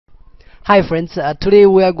Hi friends, today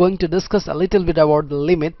we are going to discuss a little bit about the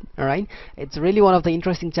limit. Alright, it's really one of the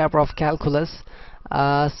interesting chapter of calculus.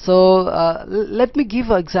 Let me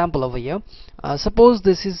give an example over here. Suppose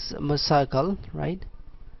this is my circle, right?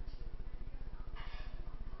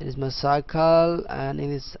 It is my circle and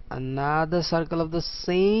it is another circle of the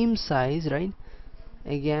same size, right?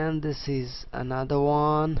 Again this is another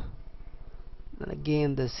one, and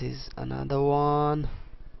again this is another one,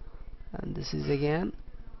 and this is again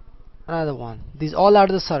another one. These all are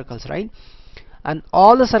the circles, right? And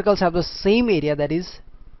all the circles have the same area, that is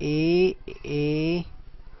a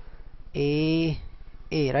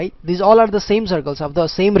right? These all are the same circles of the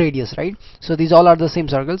same radius, right? So these all are the same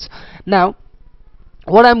circles. Now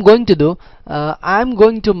what I'm going to do, I'm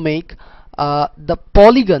going to make the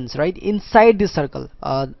polygons, right, inside this circle,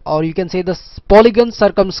 or you can say the polygon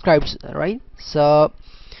circumscribes, right? So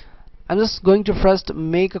I'm just going to first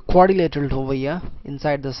make a quadrilateral over here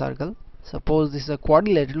inside the circle. Suppose this is a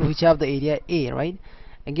quadrilateral which have the area A, right?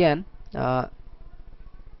 Again, now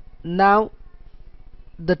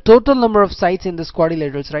the total number of sides in this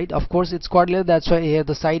quadrilaterals, right? Of course it's quadrilateral, that's why here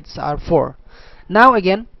the sides are 4. Now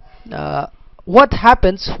again, what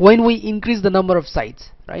happens when we increase the number of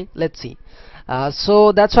sides, right? Let's see.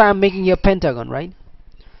 So that's why I'm making here pentagon, right?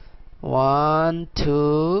 1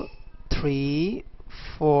 2 3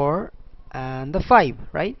 4 and the 5,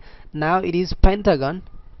 right? Now it is pentagon,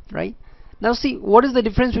 right? Now see what is the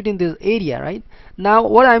difference between this area, right? Now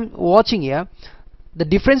what I'm watching here, the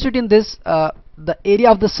difference between this the area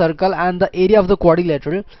of the circle and the area of the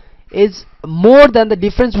quadrilateral is more than the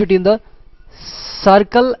difference between the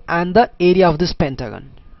circle and the area of this pentagon,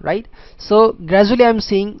 right? So gradually I'm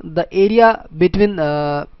seeing the area between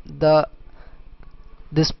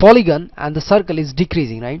this polygon and the circle is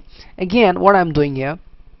decreasing, right? Again what I'm doing here,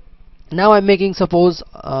 now I'm making suppose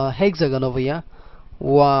hexagon over here.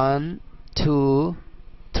 1 2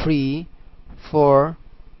 3 4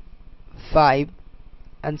 5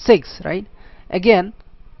 and 6, right? Again,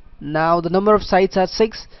 now the number of sides are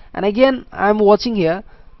 6, and again I'm watching here,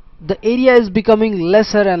 the area is becoming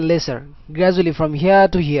lesser and lesser gradually from here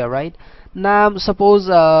to here, right? Now suppose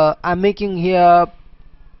I'm making here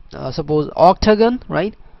suppose octagon,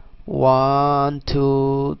 right? 1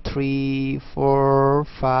 2 3 4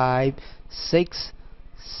 5 6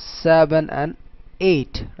 7 and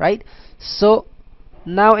 8, right? So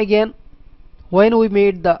now again when we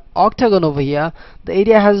made the octagon over here, the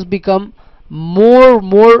area has become more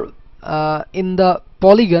in the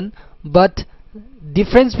polygon, but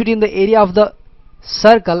difference between the area of the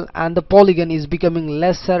circle and the polygon is becoming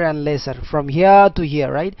lesser and lesser from here to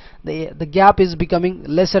here, right? The gap is becoming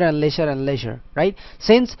lesser and lesser and lesser, right?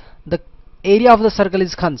 Since the area of the circle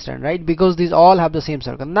is constant, right? Because these all have the same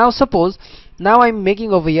circle. Now suppose now I'm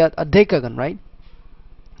making over here a decagon, right?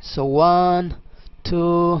 So 1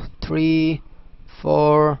 2 3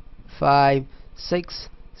 4 5 6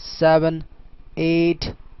 7 8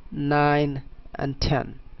 9 and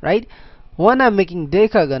 10, right? When I'm making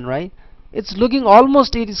decagon, right, it's looking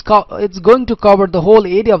almost it's going to cover the whole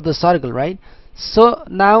area of the circle, right? So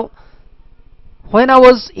now when I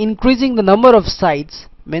was increasing the number of sides,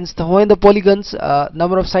 means when the polygons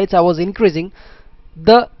number of sides I was increasing,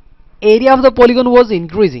 the area of the polygon was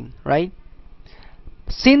increasing, right?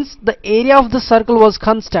 Since the area of the circle was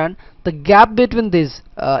constant, the gap between this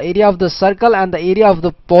area of the circle and the area of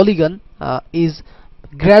the polygon is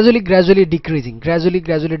gradually decreasing,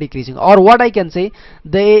 or what I can say,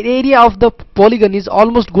 the area of the polygon is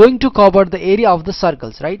almost going to cover the area of the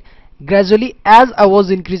circles, right? Gradually as I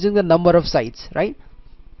was increasing the number of sides, right?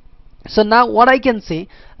 So now what I can say,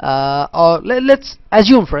 or let's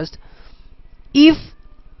assume first, if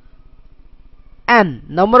n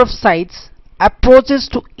number of sides approaches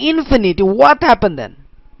to infinity, what happened then?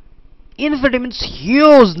 Infinity means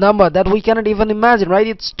huge number that we cannot even imagine, right?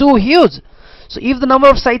 It's too huge. So if the number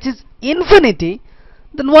of sides is infinity,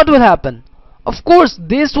 then what will happen? Of course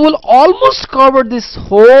this will almost cover this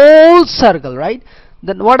whole circle, right?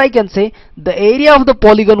 Then what I can say, the area of the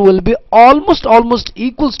polygon will be almost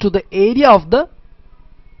equals to the area of the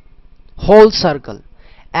whole circle.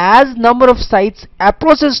 As number of sides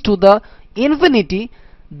approaches to the infinity,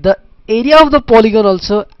 the area of the polygon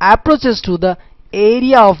also approaches to the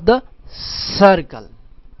area of the circle,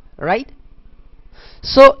 right?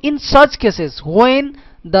 So in such cases, when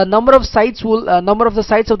the number of sides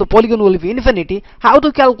of the polygon will be infinity, how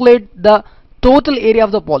to calculate the total area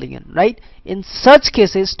of the polygon, right? In such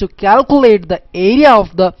cases, to calculate the area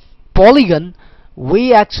of the polygon,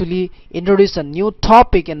 we actually introduce a new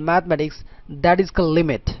topic in mathematics, that is called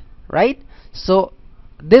limit, right? So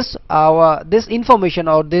this information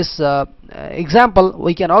or this example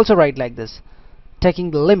we can also write like this,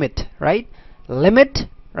 taking the limit, right? Limit,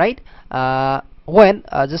 right? When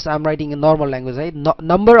just I'm writing in normal language, right?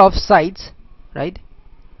 Number of sides, right?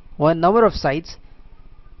 When number of sides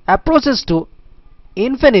approaches to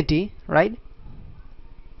infinity, right?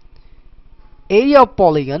 Area of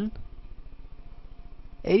polygon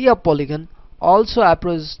also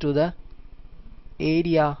approaches to the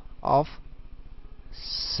area of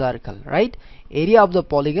circle, right? Area of the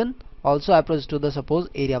polygon also approaches to the suppose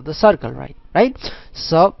area of the circle, right?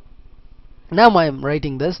 So now I am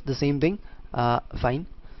writing this the same thing. Fine.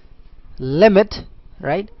 Limit,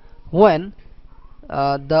 right? When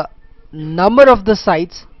the number of the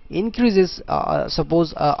sides increases,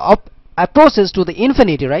 suppose up approaches to the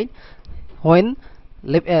infinity, right? When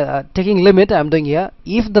taking limit I'm doing here,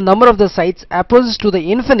 if the number of the sides approaches to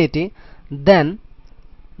the infinity, then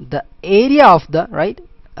the area of the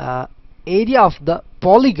area of the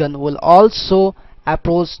polygon will also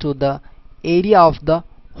approach to the area of the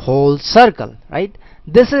whole circle, right?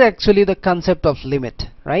 This is actually the concept of limit,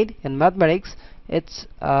 right? In mathematics it's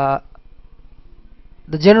the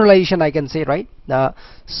generalization I can say, right?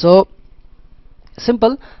 So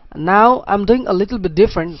simple. Now I'm doing a little bit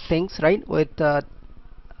different things, right? With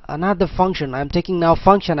another function. I'm taking now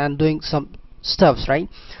function and doing some stuffs, right?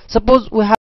 Suppose we have